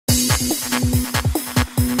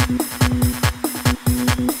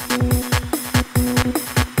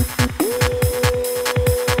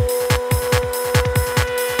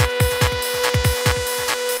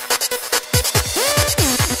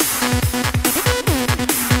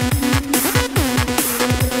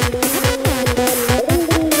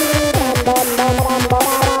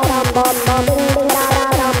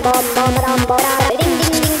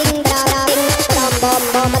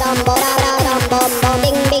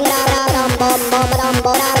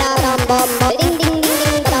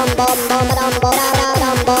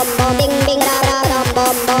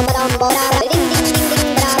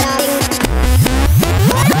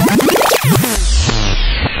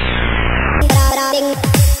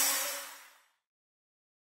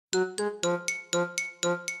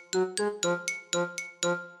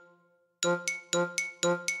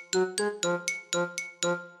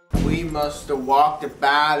We must have walked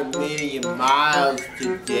about 1,000,000 miles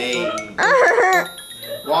today.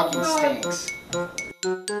 Walking stinks.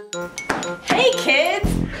 Hey kids!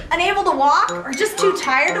 Unable to walk or just too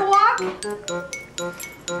tired to walk?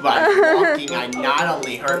 By walking, I not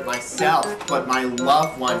only hurt myself, but my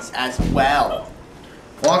loved ones as well.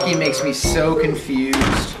 Walking makes me so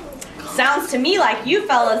confused. Sounds to me like you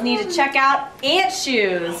fellas need to check out ant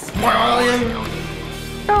shoes.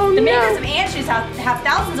 Oh, The makers of ant shoes have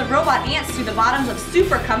thousands of robot ants through the bottoms of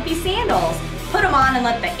super comfy sandals. Put them on and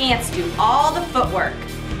let the ants do all the footwork.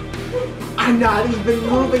 I'm not even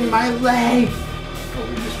moving my leg.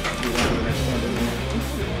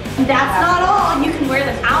 That's not all. You can wear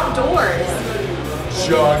them outdoors.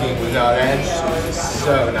 Jogging without ant shoes is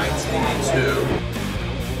so 1982.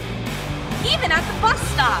 Even at the bus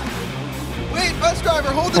stop. Wait, bus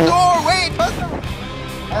driver, hold the door! Wait, bus driver!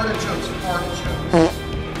 Artichokes, artichokes.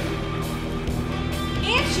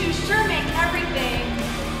 Ant shoes sure make everything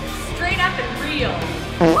straight up and real.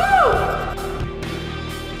 Woo!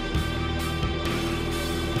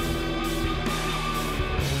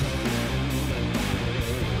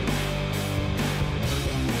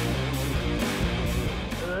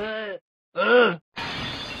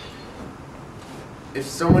 If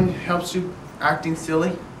someone helps you acting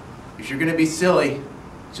silly, if you're gonna be silly,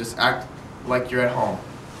 just act like you're at home.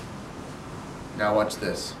 Now watch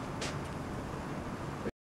this.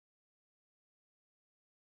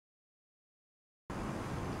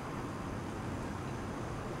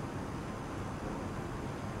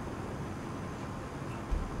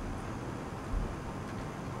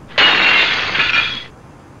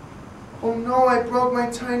 Oh no, I broke my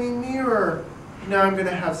tiny mirror. Now I'm gonna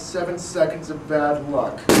have 7 seconds of bad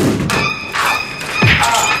luck.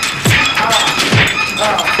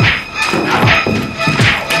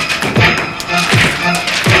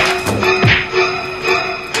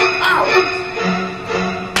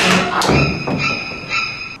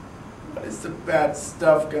 What is the bad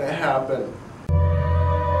stuff gonna happen?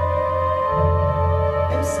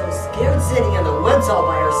 I'm so scared sitting in the woods all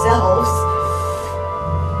by ourselves.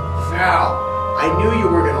 Val, I knew you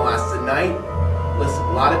were gonna last the night. Listen,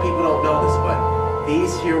 a lot of people don't know this, but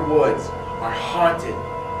these here woods are haunted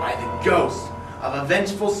by the ghost of a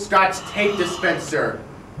vengeful Scotch tape dispenser.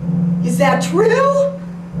 Is that true?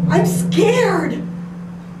 I'm scared.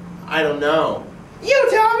 I don't know. You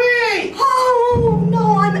tell me! Oh,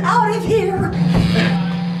 no, I'm out of here.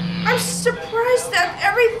 I'm surprised that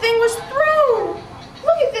everything was thrown.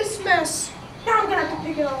 Look at this mess. Now I'm gonna have to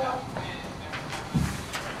pick it all up.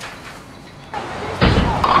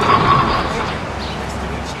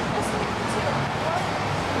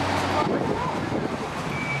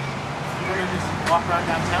 Walk around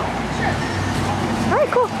downtown? Sure. All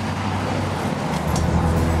right, cool.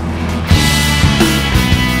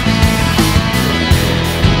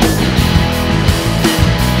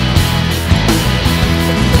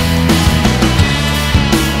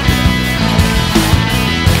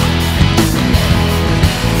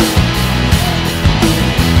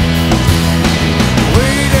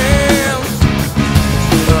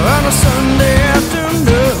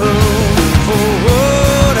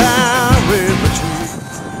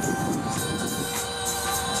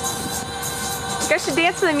 You guys should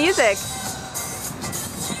dance to the music.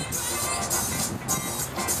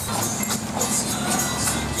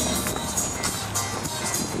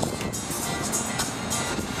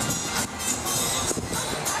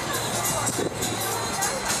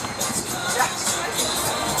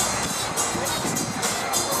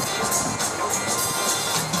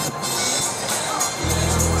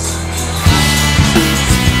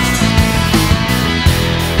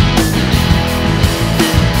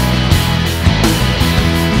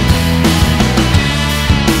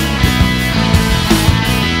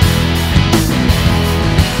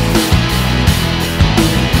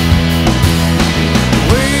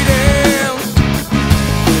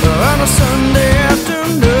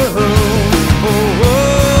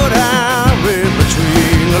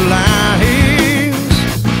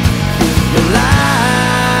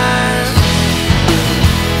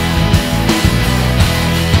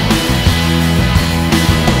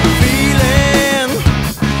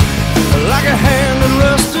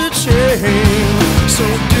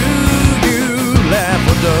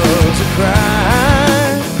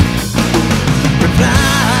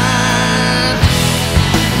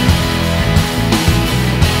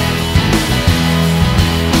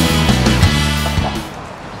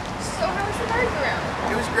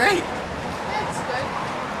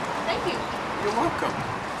 Thank you. You're welcome.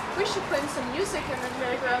 We should put in some music in the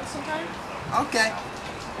merry-go-round sometime. Okay.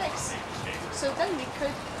 Thanks. So then we could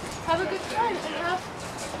have a good time and have,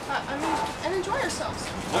 and enjoy ourselves.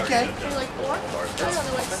 Okay. We're like bored. I don't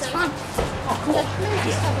know what to say. Fun. Oh, cool. Like, maybe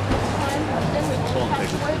just have a good time, and then we won't have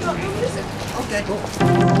to worry about no music. Okay, cool.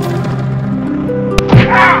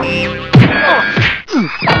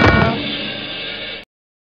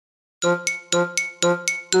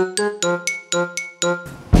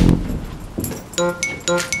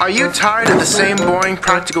 Are you tired of the same boring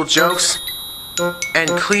practical jokes and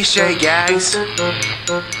cliche gags?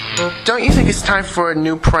 Don't you think it's time for a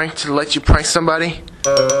new prank to let you prank somebody?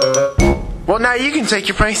 Well, now you can take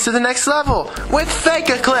your pranks to the next level with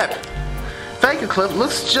Fake-A-Clip. Fake-A-Clip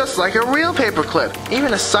looks just like a real paperclip.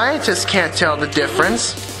 Even a scientist can't tell the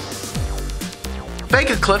difference.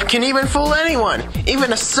 Fake-A-Clip can even fool anyone,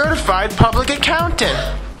 even a certified public accountant.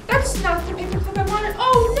 That's not the paperclip I wanted.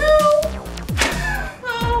 Oh no!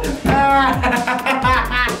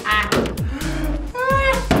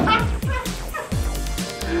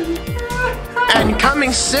 And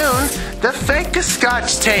coming soon, the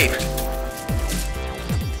Fake-A-Scotch tape.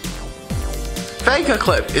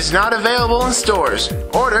 Fake-A-Clip is not available in stores.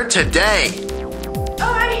 Order today.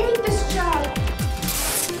 Oh, I hate this job.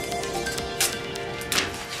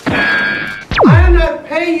 I am not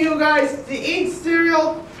paying you guys to eat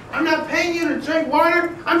cereal. I'm not paying you to drink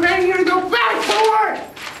water. I'm paying you to go back to work.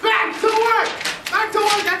 Back to work. Back to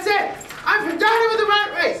work. That's it. I'm done with the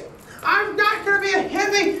rat race. I'm not gonna be a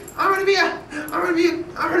hippie. I'm gonna be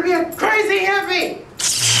a crazy hippie.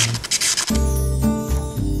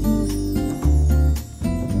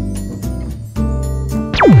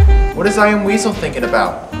 What is I Am Weasel thinking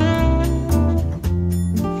about?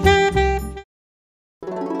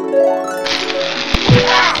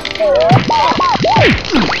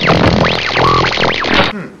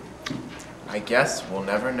 I guess we'll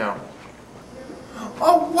never know.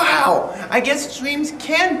 Oh wow! I guess dreams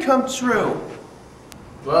can come true.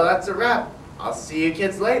 Well, that's a wrap. I'll see you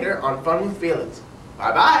kids later on Fun with Felix.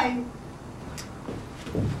 Bye-bye.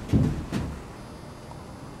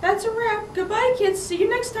 That's a wrap. Goodbye, kids. See you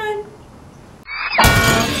next time.